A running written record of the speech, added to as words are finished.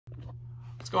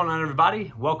What's going on,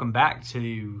 everybody? Welcome back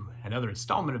to another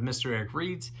installment of Mr. Eric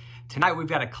Reads. Tonight we've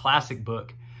got a classic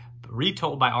book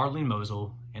retold by Arlene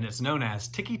Mosel, and it's known as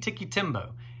Tikki, Tikki,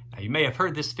 Tembo. Now, you may have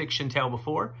heard this fiction tale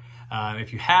before.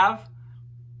 If you have,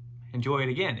 enjoy it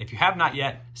again. If you have not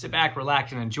yet, sit back,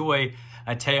 relax, and enjoy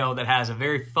a tale that has a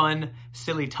very fun,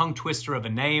 silly tongue twister of a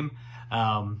name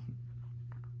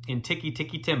in Tikki,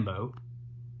 Tikki, Tembo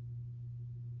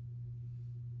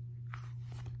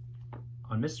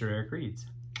on Mr. Eric Reads.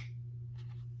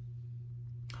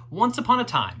 Once upon a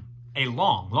time, a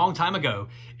long, long time ago,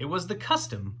 it was the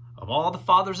custom of all the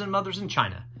fathers and mothers in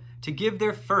China to give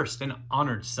their first and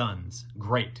honored sons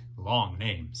great, long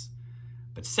names.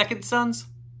 But second sons,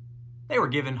 they were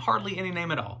given hardly any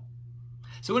name at all.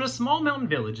 So in a small mountain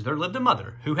village, there lived a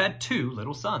mother who had two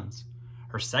little sons.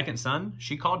 Her second son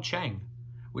she called Chang,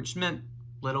 which meant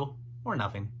little or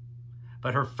nothing.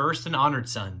 But her first and honored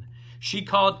son she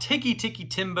called Tikki, Tikki,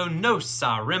 Tembo, no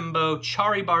sa rimbo,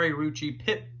 chari bari ruchi,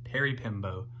 pip peri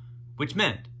pimbo, which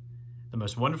meant the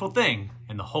most wonderful thing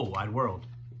in the whole wide world.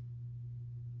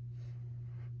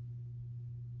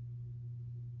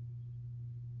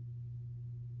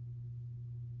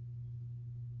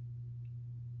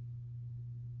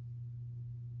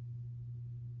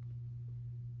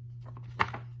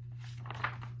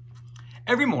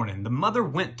 Every morning, the mother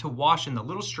went to wash in the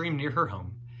little stream near her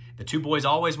home. The two boys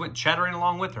always went chattering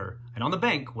along with her, and on the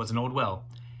bank was an old well.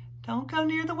 "Don't go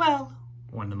near the well,"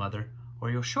 warned the mother, "or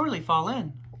you'll surely fall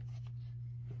in."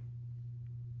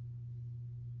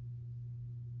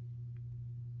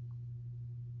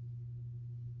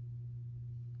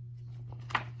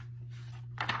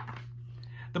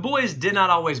 The boys did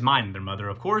not always mind their mother,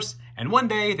 of course, and one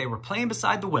day they were playing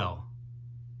beside the well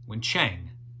when Chang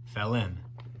fell in.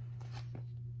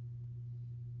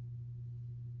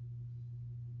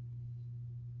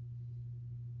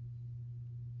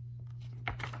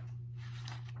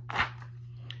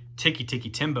 Tikki, Tikki,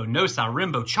 Tembo, no sa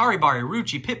rimbo, chari bari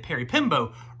ruchi, pip peri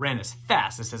pimbo ran as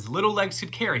fast as his little legs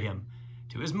could carry him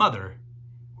to his mother,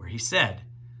 where he said,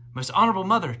 "Most honorable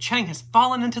mother, Chang has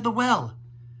fallen into the well."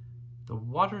 "The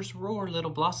waters roar,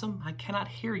 little blossom, I cannot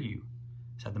hear you,"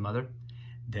 said the mother.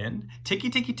 Then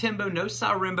Tikki, Tikki, Tembo, no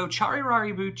sa rimbo, chari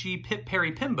bari ruchi, pip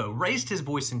peri pimbo raised his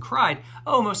voice and cried,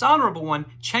 "Oh, most honorable one,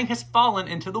 Chang has fallen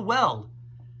into the well."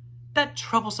 "That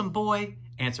troublesome boy,"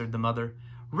 answered the mother.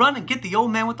 "Run and get the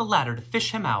old man with the ladder to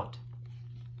fish him out."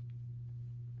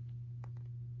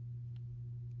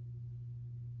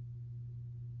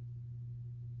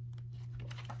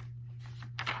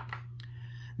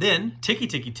 Then Tikki,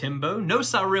 Tikki, Tembo, no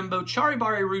sa rimbo, chari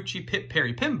bari ruchi, pip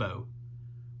peri pimbo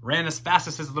ran as fast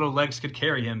as his little legs could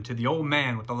carry him to the old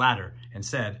man with the ladder and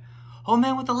said, "Old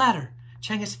man with the ladder,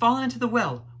 Chang has fallen into the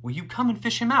well. Will you come and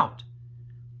fish him out?"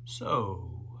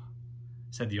 "So,"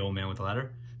 said the old man with the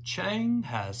ladder, "Chang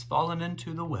has fallen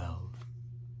into the well."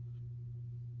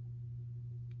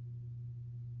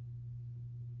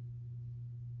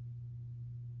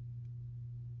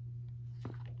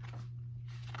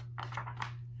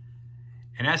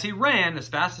 And as he ran as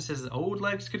fast as his old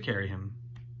legs could carry him,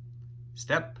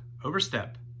 step over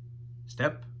step,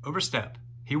 step over step,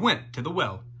 he went to the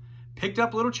well, picked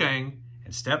up little Chang,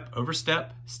 and step over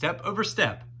step, step over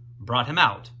step, brought him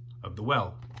out of the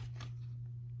well.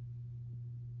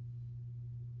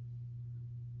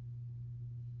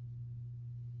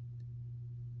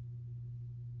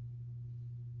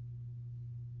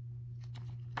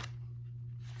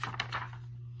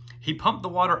 He pumped the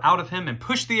water out of him and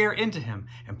pushed the air into him,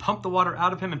 and pumped the water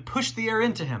out of him and pushed the air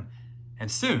into him.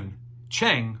 And soon,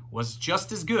 Chang was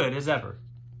just as good as ever.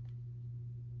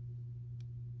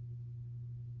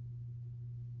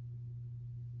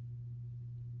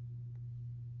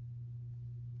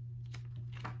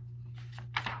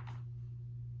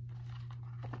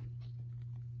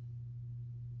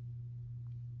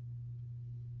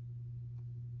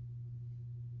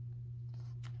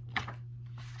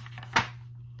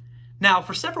 Now,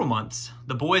 for several months,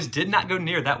 the boys did not go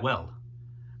near that well.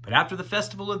 But after the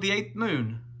festival of the 8th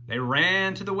moon, they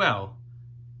ran to the well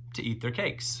to eat their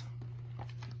cakes.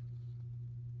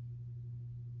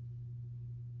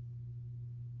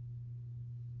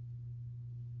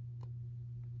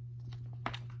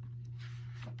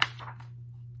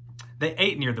 They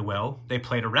ate near the well, they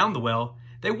played around the well,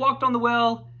 they walked on the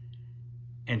well,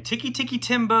 and Tikki, Tikki,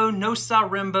 Tembo, no sa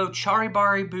rimbo, chari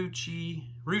bari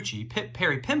ruchi, pip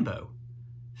peri pimbo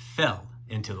fell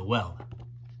into the well.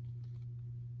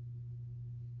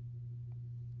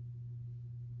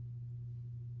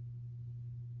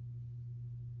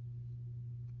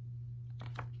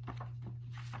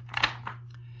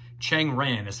 Chang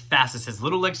ran as fast as his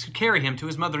little legs could carry him to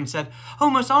his mother and said, "Oh,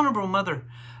 most honorable mother,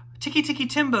 Tikki Tikki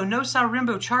Tembo, no Sa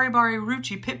Rimbo, Charibari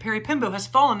Ruchi, Pip Peri Pimbo has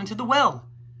fallen into the well."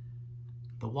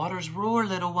 "The waters roar,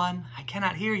 little one. I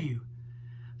cannot hear you."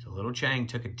 So little Chang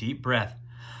took a deep breath.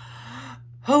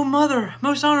 "Oh, mother,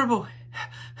 most honorable,"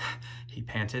 he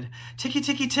panted. "Tikki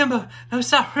Tikki Tembo, no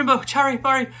Sa Rimbo,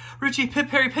 Charibari Ruchi, Pip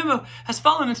Peri Pimbo has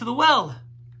fallen into the well."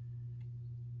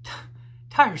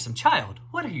 "Tiresome child,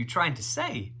 what are you trying to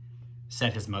say?"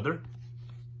 said his mother.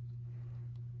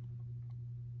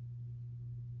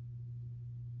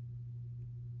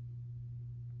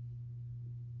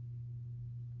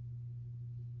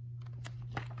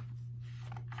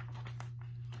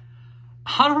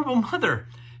 "Honorable mother,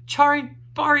 Chari,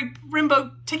 Bari,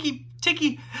 Rimbo, Tikki,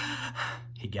 Tikki,"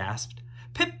 he gasped.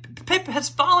 Pip has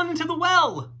fallen into the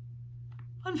well."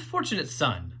 "Unfortunate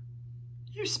son,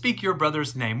 you speak your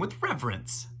brother's name with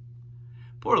reverence."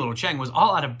 Poor little Chang was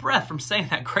all out of breath from saying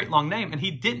that great long name, and he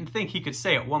didn't think he could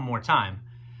say it one more time.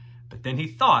 But then he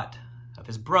thought of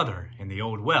his brother in the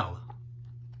old well.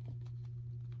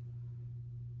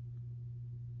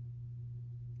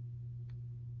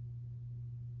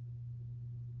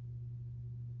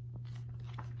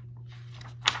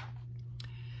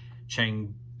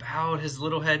 Chang bowed his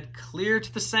little head clear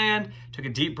to the sand, took a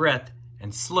deep breath,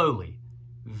 and slowly,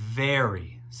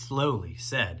 very slowly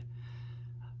said,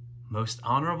 "Most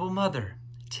honorable mother,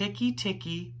 Tikki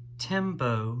Tikki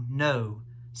Tembo no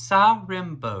Sa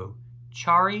Rimbo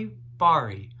Chari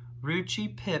Bari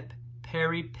Ruchi Pip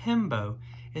Peri Pimbo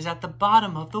is at the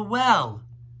bottom of the well."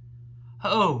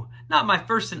 "Oh, not my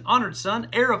first and honored son,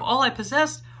 heir of all I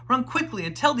possess. Run quickly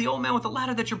and tell the old man with the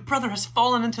ladder that your brother has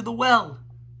fallen into the well."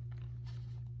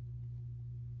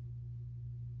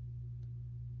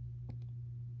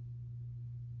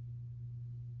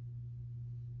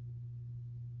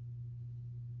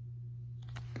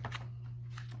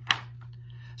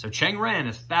 So Chang ran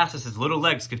as fast as his little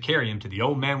legs could carry him to the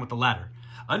old man with the ladder.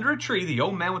 Under a tree, the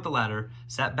old man with the ladder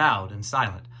sat bowed and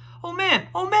silent. "Oh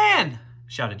man!"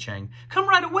 shouted Chang. "Come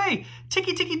right away!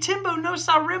 Tikki Tikki Tembo no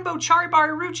Sa Rimbo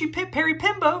Charibari Ruchi Pip Peri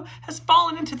Pimbo has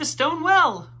fallen into the stone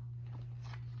well."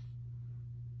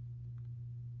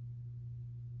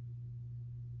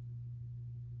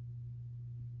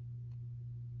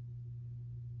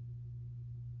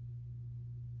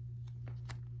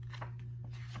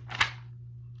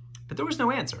 But there was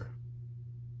no answer.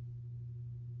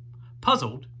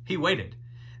 Puzzled, he waited.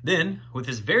 Then, with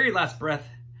his very last breath,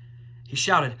 he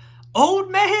shouted,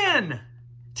 "Old man!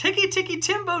 Tikki Tikki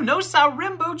Tembo no Sa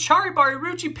Rimbo Charibari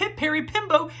Ruchi Pip Peri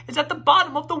Pimbo is at the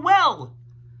bottom of the well."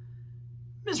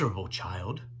 "Miserable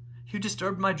child, you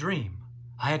disturbed my dream.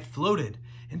 I had floated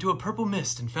into a purple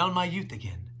mist and found my youth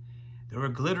again. There were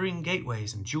glittering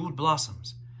gateways and jeweled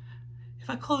blossoms. If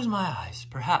I close my eyes,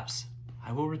 perhaps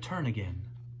I will return again."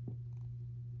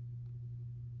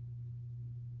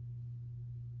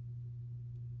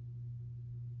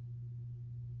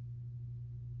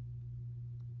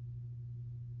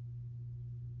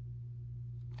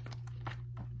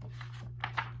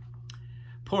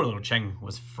 Poor little Chang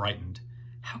was frightened.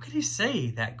 How could he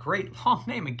say that great long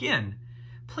name again?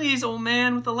 "Please, old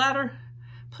man with the ladder,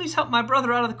 please help my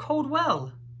brother out of the cold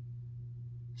well."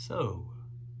 "So,"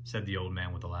 said the old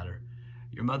man with the ladder,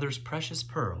 "your mother's precious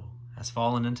pearl has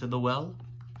fallen into the well?"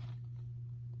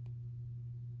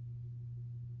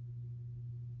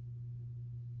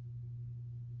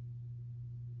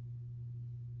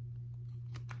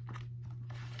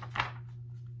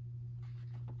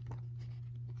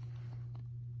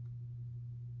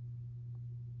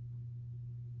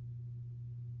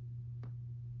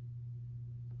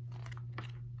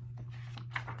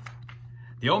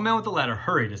 The old man with the ladder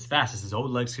hurried as fast as his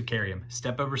old legs could carry him.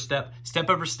 Step over step,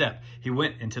 he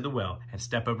went into the well, and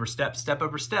step over step,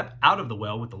 out of the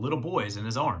well with the little boys in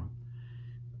his arm.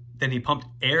 Then he pumped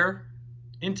air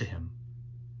into him,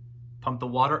 pumped the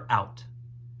water out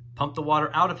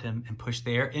of him, and pushed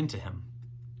the air into him.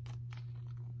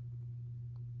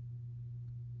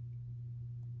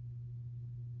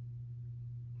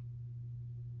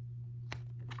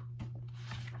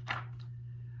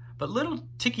 But little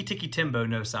Tikki Tikki Tembo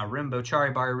no Sa Rimbo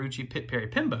Charibari Ruchi Pip Peri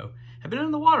Pimbo had been in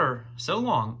the water so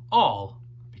long, all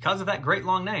because of that great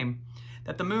long name,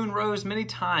 that the moon rose many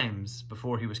times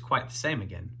before he was quite the same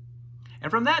again. And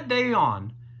from that day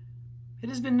on, it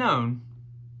has been known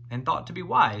and thought to be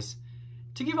wise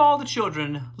to give all the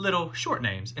children little short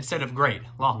names instead of great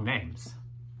long names.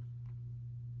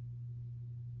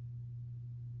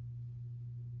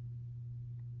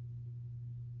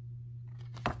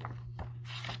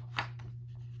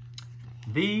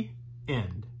 The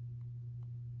end.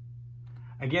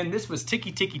 Again, this was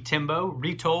Tikki Tikki Tembo,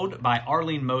 retold by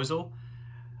Arlene Mosel.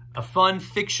 A fun,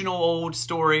 fictional old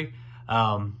story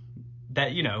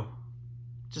that, you know,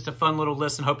 just a fun little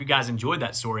listen. Hope you guys enjoyed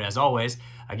that story as always.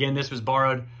 Again, this was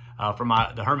borrowed from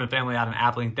the Herman family out in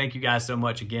Appling. Thank you guys so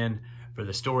much again for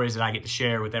the stories that I get to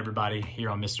share with everybody here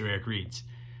on Mr. Eric Reads.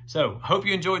 So, hope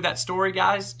you enjoyed that story,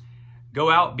 guys. Go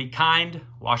out, be kind,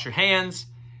 wash your hands,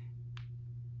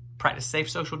 practice safe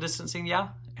social distancing, yeah?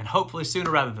 And hopefully sooner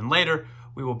rather than later,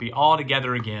 we will be all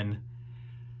together again.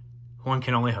 One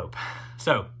can only hope.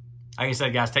 So, like I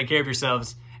said, guys, take care of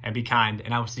yourselves and be kind,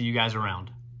 and I will see you guys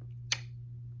around.